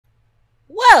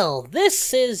Well,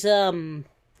 this is, gonna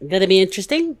be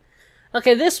interesting.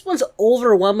 Okay, this one's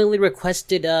overwhelmingly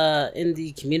requested, in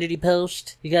the community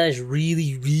post. You guys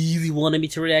really, really wanted me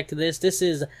to react to this. This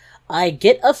is, I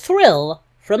get a thrill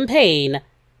from pain,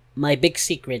 my big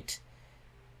secret.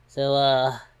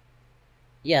 So,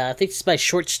 yeah, I think this is by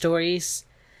Short Stories.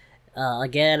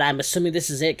 Again, I'm assuming this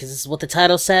is it, because this is what the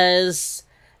title says.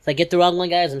 If I get the wrong one,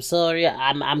 guys, I'm sorry.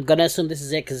 I'm gonna assume this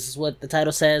is it, because this is what the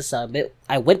title says. So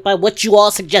I went by what you all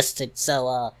suggested.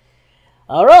 So,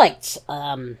 alright.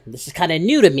 This is kind of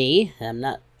new to me. I'm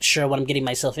not sure what I'm getting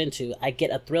myself into. I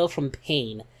get a thrill from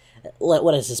pain.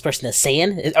 What is this person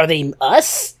saying? Are they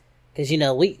us? Because, you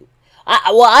know,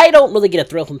 I don't really get a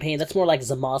thrill from pain. That's more like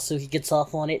Zamasu. He gets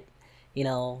off on it. You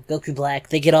know, Goku Black,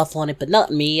 they get off on it, but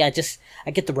not me. I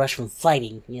get the rush from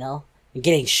fighting, you know? And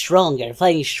getting stronger,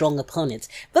 fighting strong opponents.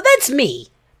 But that's me.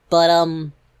 But,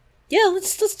 yeah,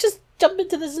 let's just jump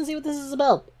into this and see what this is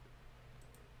about.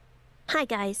 Hi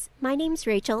guys, my name's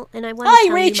Rachel, and I want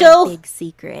to tell you my big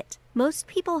secret. Most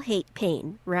people hate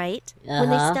pain, right? When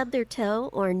they stub their toe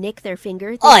or nick their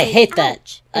finger, they say, I hate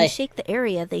that. And shake the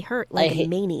area they hurt like a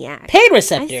maniac. Pain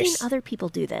receptors. I've seen other people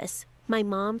do this. My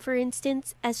mom, for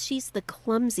instance, as she's the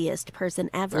clumsiest person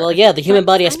ever. Well, yeah, the human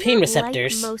body has pain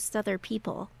receptors. Like most other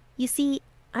people. You see,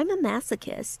 I'm a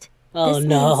masochist. Oh, this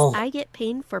no. means I get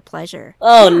pain for pleasure.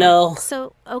 Oh, no.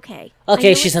 So, okay.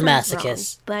 Okay, she's a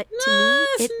masochist. Wrong, but to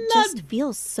me, it just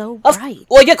feels so right.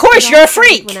 Well, of course, you're a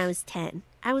freak! When I was 10,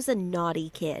 I was a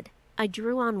naughty kid. I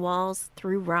drew on walls,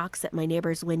 threw rocks at my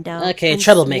neighbor's window, okay, and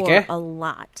troublemaker. swore a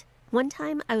lot. One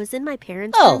time, I was in my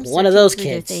parents' room one of those searching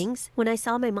through kids. their things when I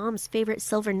saw my mom's favorite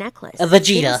silver necklace. A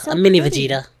Vegeta, so a mini pretty.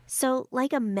 Vegeta. So,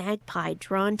 like a magpie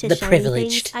drawn to The shiny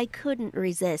privileged. things, I couldn't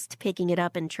resist picking it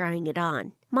up and trying it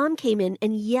on. Mom came in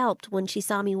and yelped when she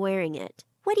saw me wearing it.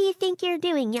 "What do you think you're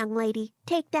doing, young lady?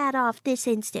 Take that off this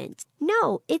instant."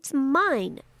 "No, it's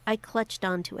mine." I clutched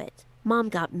onto it. Mom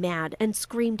got mad and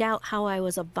screamed out how I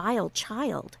was a vile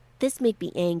child. This made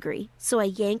me angry, so I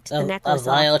yanked the necklace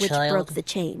off, which broke the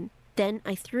chain. Then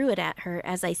I threw it at her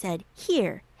as I said,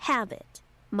 "Here, have it."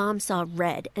 Mom saw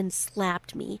red and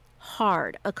slapped me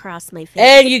hard across my face.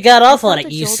 And you got off on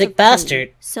it, you sick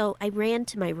bastard. So I ran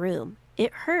to my room.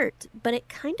 It hurt, but it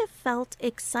kind of felt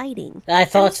exciting. I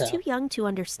thought so. I was too young to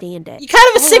understand it. You're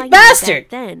kind of a sick bastard. All I knew back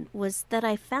then was that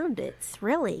I found it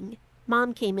thrilling.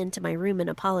 Mom came into my room and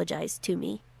apologized to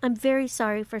me. "I'm very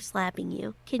sorry for slapping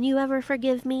you. Can you ever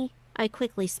forgive me?" I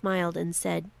quickly smiled and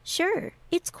said, "Sure,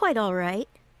 it's quite all right."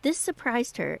 This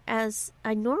surprised her, as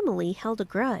I normally held a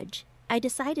grudge. I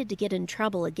decided to get in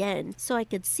trouble again, so I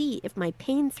could see if my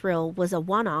pain thrill was a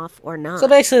one-off or not. So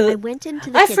basically, I went into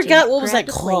the I kitchen, forgot what was that grabbed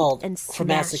a called plate, and for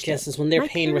smashed masochists, it. is when their My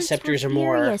pain parents receptors were are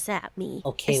more furious at me,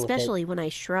 okay with it. especially when I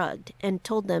shrugged and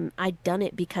told them I'd done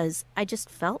it because I just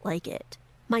felt like it.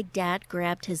 My dad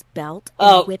grabbed his belt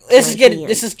and whipped my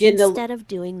hand. Instead of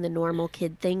doing the normal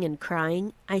kid thing and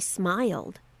crying, I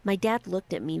smiled. My dad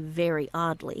looked at me very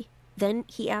oddly. Then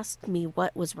he asked me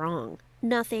what was wrong.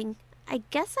 "Nothing. I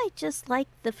guess I just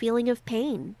liked the feeling of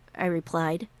pain," I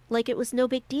replied, like it was no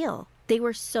big deal. They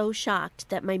were so shocked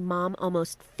that my mom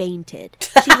almost fainted.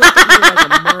 She looked at me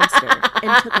like a monster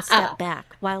and took a step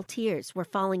back while tears were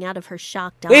falling out of her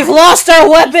shocked eyes. We've lost our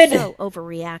weapon! She so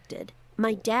overreacted.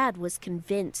 My dad was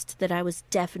convinced that I was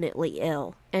definitely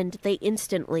ill, and they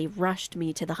instantly rushed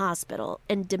me to the hospital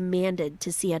and demanded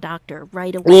to see a doctor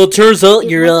right away. Well, it turns out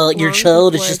your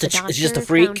child is just a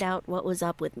freak. Found out what was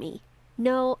up with me.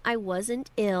 No, I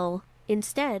wasn't ill.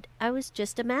 Instead, I was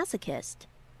just a masochist.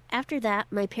 After that,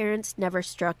 my parents never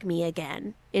struck me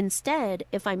again. Instead,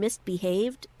 if I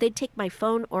misbehaved, they'd take my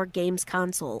phone or games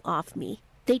console off me.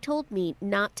 They told me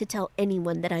not to tell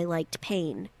anyone that I liked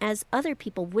pain, as other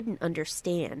people wouldn't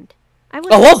understand.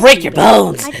 We'll break your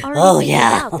bones! I'd already figured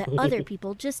out that other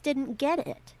people just didn't get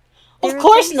it. Of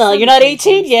course not, you're not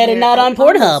 18 yet and not on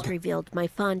Pornhub. I revealed my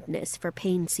fondness for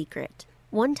pain secret.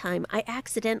 One time, I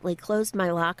accidentally closed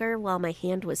my locker while my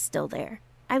hand was still there.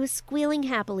 I was squealing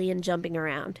happily and jumping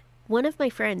around. One of my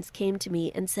friends came to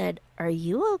me and said, "Are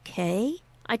you okay?"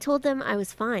 I told them I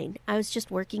was fine. I was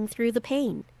just working through the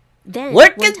pain. Then,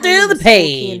 working through the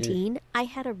pain. Canteen, I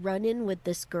had a run-in with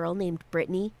this girl named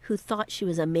Brittany who thought she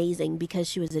was amazing because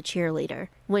she was a cheerleader,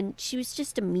 when she was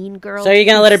just a mean girl. So are you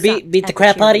gonna let her beat the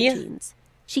crap out of you?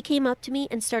 She came up to me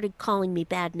and started calling me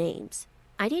bad names.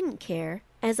 I didn't care,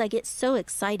 as I get so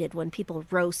excited when people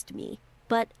roast me.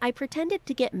 But I pretended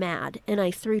to get mad, and I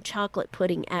threw chocolate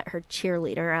pudding at her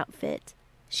cheerleader outfit.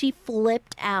 She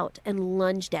flipped out and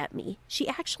lunged at me. She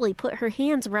actually put her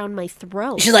hands around my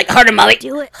throat. She's like, "Harder, Molly!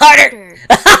 Do it harder!" She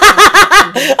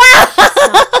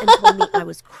stopped and told me I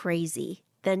was crazy.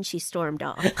 Then she stormed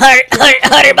off.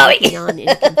 Harder, Bobby! On in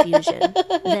confusion.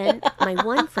 Then my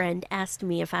one friend asked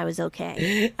me if I was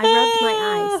okay. I rubbed my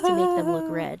eyes to make them look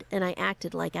red, and I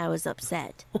acted like I was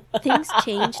upset. Things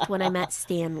changed when I met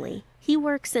Stanley. He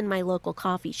works in my local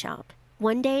coffee shop.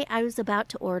 One day I was about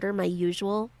to order my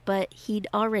usual, but he'd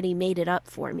already made it up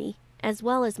for me, as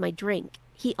well as my drink.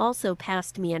 He also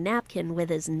passed me a napkin with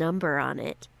his number on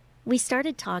it. We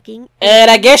started talking,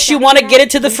 and I guess you want to get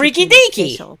into the freaky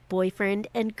deaky. Boyfriend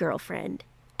and girlfriend.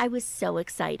 I was so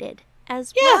excited,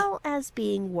 as well as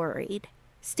being worried.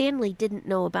 Stanley didn't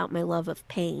know about my love of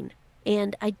pain,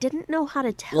 and I didn't know how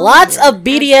to tell him. Lots of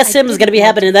BDSM is going to be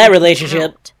happening in that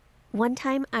relationship. One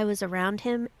time I was around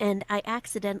him, and I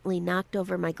accidentally knocked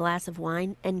over my glass of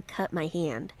wine and cut my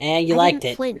hand. And you liked it. I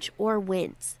didn't flinch or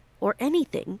wince, or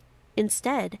anything.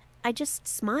 Instead, I just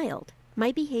smiled.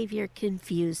 My behavior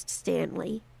confused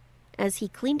Stanley. As he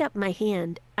cleaned up my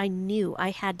hand, I knew I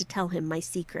had to tell him my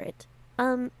secret.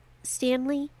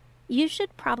 Stanley, you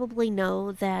should probably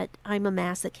know that I'm a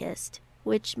masochist,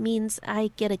 which means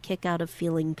I get a kick out of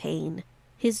feeling pain.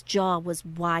 His jaw was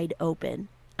wide open.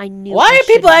 I knew. Why are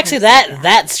people actually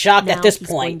that shocked now at this he's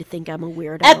point? Going to think I'm a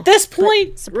weirdo. At this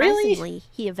point, but surprisingly, really?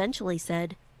 He eventually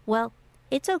said, "Well,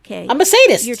 it's okay. I'm a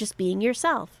sadist. You're just being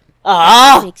yourself."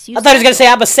 I thought he was gonna say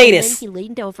I'm a sadist. He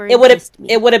leaned over it would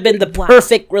have been the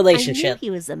perfect relationship. I knew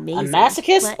he was amazing. A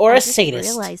masochist or a sadist?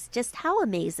 I realized just how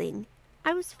amazing.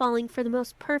 I was falling for the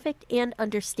most perfect and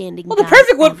understanding. Well, the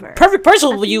perfect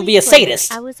person will you be a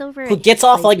sadist I was over who gets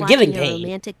off like giving pain. A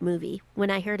romantic movie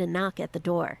when I heard a knock at the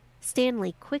door.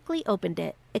 Stanley quickly opened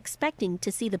it, expecting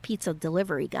to see the pizza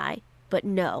delivery guy, but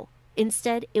no.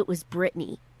 Instead, it was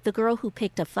Brittany, the girl who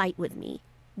picked a fight with me.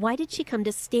 Why did she come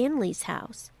to Stanley's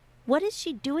house? What is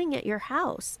she doing at your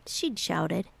house? She'd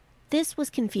shouted. This was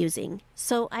confusing,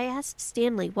 so I asked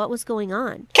Stanley what was going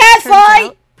on.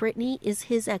 Catfight! Brittany is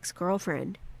his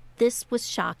ex-girlfriend. This was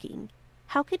shocking.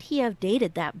 How could he have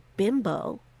dated that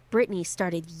bimbo? Brittany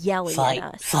started yelling at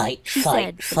us. Fight.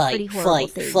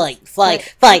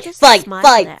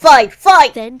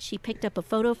 Then she picked up a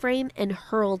photo frame and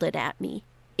hurled it at me.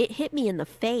 It hit me in the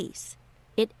face.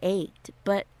 It ached,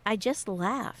 but I just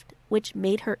laughed, which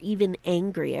made her even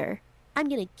angrier. I'm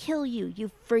gonna kill you,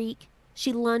 you freak.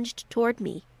 She lunged toward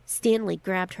me. Stanley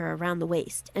grabbed her around the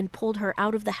waist and pulled her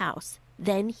out of the house.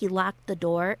 Then he locked the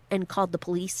door and called the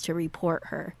police to report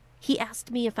her. He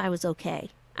asked me if I was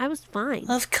okay. I was fine.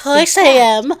 Of course I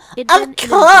am. It'd been an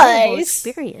incredible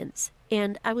experience,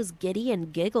 and I was giddy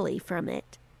and giggly from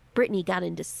it. Brittany got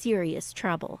into serious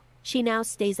trouble. She now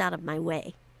stays out of my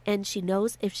way, and she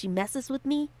knows if she messes with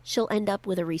me, she'll end up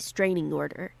with a restraining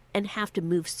order and have to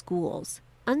move schools.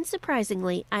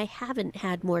 Unsurprisingly, I haven't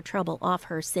had more trouble off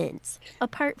her since,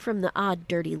 apart from the odd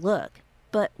dirty look.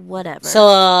 But whatever.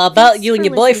 So, about you and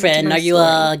your boyfriend, are you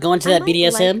going to that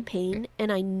BDSM? Like pain,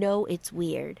 and I know it's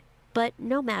weird. But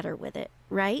no matter with it,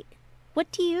 right?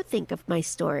 What do you think of my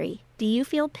story? Do you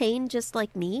feel pain just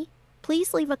like me?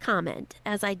 Please leave a comment,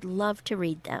 as I'd love to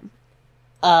read them.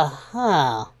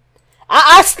 I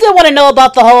still want to know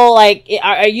about the whole, like,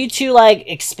 are you two, like,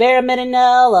 experimenting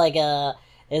now? Like,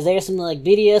 is there some, like,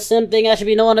 BDSM thing I should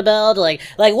be knowing about? Like,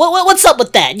 what's up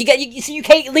with that? You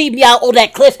can't leave me out on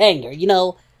that cliffhanger, you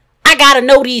know? I gotta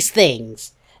know these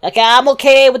things. Okay, I'm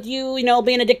okay with you, you know,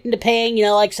 being addicted to pain. You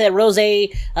know, like I said, Rose,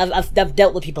 I've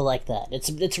dealt with people like that.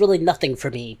 It's really nothing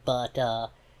for me. But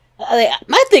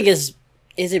my thing is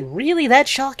it really that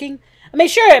shocking? I mean,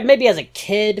 sure, maybe as a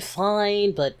kid,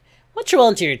 fine, but once you're well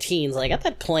into your teens, like at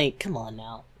that point, come on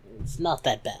now, it's not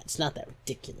that bad. It's not that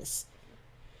ridiculous.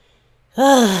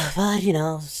 But you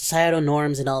know, societal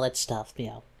norms and all that stuff, you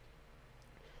know.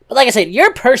 But like I said,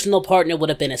 your personal partner would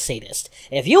have been a sadist.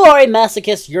 If you are a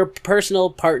masochist, your personal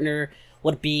partner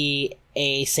would be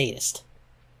a sadist.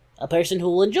 A person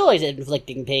who enjoys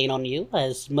inflicting pain on you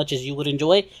as much as you would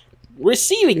enjoy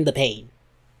receiving the pain.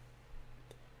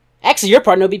 Actually, your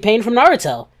partner would be Pain from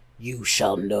Naruto. You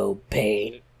shall know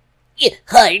pain.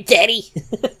 Hi, Daddy.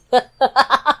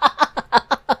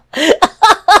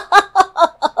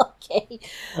 Okay,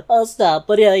 I'll stop.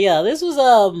 But yeah, this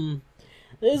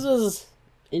was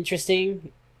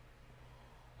interesting.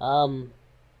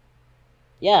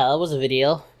 Yeah, that was a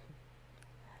video.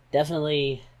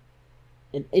 Definitely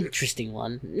an interesting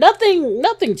one.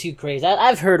 Nothing too crazy.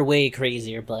 I've heard way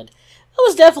crazier, but it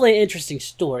was definitely an interesting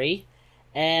story,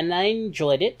 and I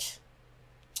enjoyed it.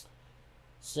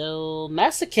 So,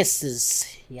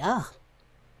 masochists, yeah.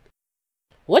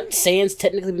 Wouldn't Saiyans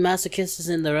technically be masochists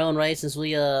in their own right, since we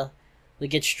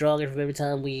get stronger from every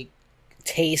time we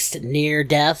taste near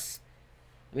death?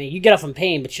 I mean, you get off from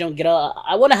pain, but you don't get off.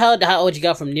 I wonder how would you get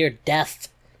off from near death?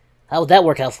 How would that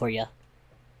work out for you?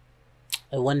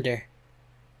 I wonder.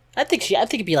 I think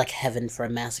it'd be like heaven for a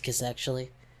masochist,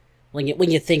 actually. When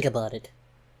you think about it.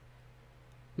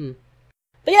 But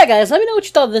yeah, guys, let me know what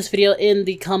you thought of this video in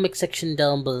the comment section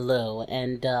down below.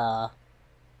 And,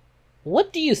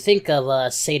 what do you think of,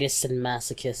 sadists and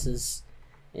masochists?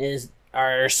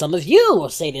 Are some of you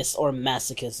sadists or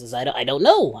masochists? I don't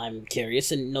know. I'm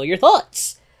curious and know your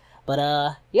thoughts.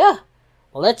 But, yeah.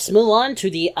 Let's move on to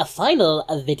the final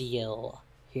video.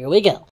 Here we go.